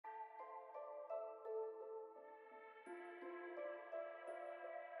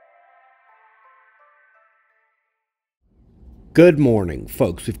Good morning,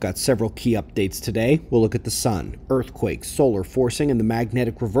 folks. We've got several key updates today. We'll look at the sun, earthquakes, solar forcing, and the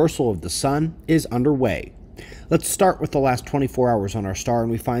magnetic reversal of the sun is underway. Let's start with the last 24 hours on our star, and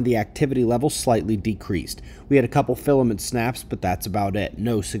we find the activity level slightly decreased. We had a couple filament snaps, but that's about it.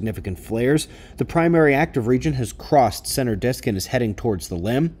 No significant flares. The primary active region has crossed center disk and is heading towards the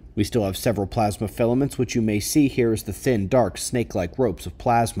limb. We still have several plasma filaments, which you may see here as the thin, dark, snake-like ropes of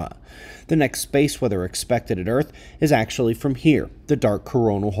plasma. The next space weather expected at Earth is actually from here, the dark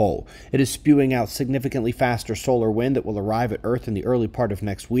coronal hole. It is spewing out significantly faster solar wind that will arrive at Earth in the early part of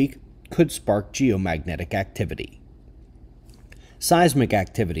next week, could spark geomagnetic activity. Seismic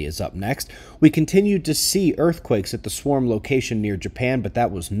activity is up next. We continued to see earthquakes at the swarm location near Japan, but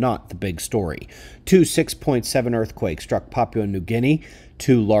that was not the big story. Two 6.7 earthquakes struck Papua New Guinea.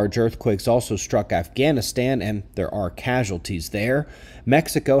 Two large earthquakes also struck Afghanistan, and there are casualties there.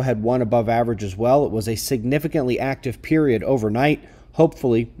 Mexico had one above average as well. It was a significantly active period overnight.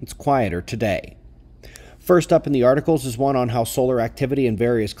 Hopefully, it's quieter today. First up in the articles is one on how solar activity and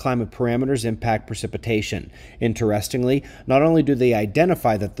various climate parameters impact precipitation. Interestingly, not only do they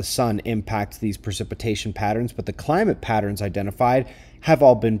identify that the sun impacts these precipitation patterns, but the climate patterns identified have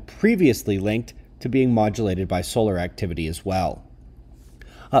all been previously linked to being modulated by solar activity as well.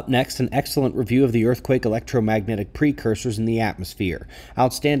 Up next, an excellent review of the earthquake electromagnetic precursors in the atmosphere.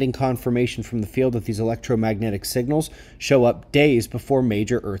 Outstanding confirmation from the field that these electromagnetic signals show up days before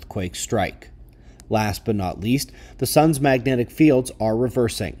major earthquakes strike. Last but not least, the sun's magnetic fields are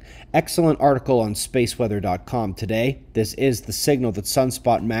reversing. Excellent article on spaceweather.com today. This is the signal that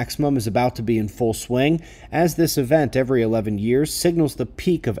sunspot maximum is about to be in full swing, as this event every 11 years signals the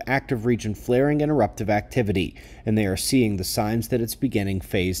peak of active region flaring and eruptive activity, and they are seeing the signs that it's beginning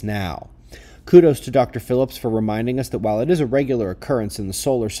phase now. Kudos to Dr. Phillips for reminding us that while it is a regular occurrence in the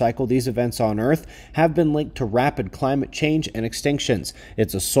solar cycle, these events on Earth have been linked to rapid climate change and extinctions.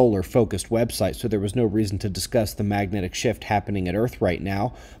 It's a solar-focused website, so there was no reason to discuss the magnetic shift happening at Earth right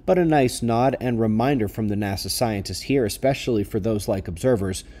now, but a nice nod and reminder from the NASA scientists here, especially for those like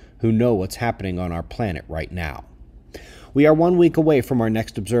observers who know what's happening on our planet right now. We are 1 week away from our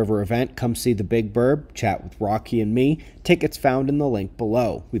next Observer event. Come see the Big Bird, chat with Rocky and me. Tickets found in the link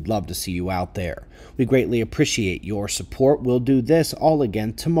below. We'd love to see you out there. We greatly appreciate your support. We'll do this all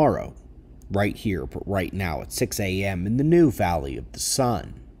again tomorrow, right here, but right now at 6 a.m. in the new Valley of the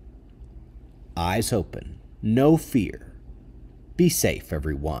Sun. Eyes open, no fear. Be safe,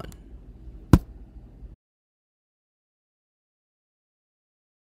 everyone.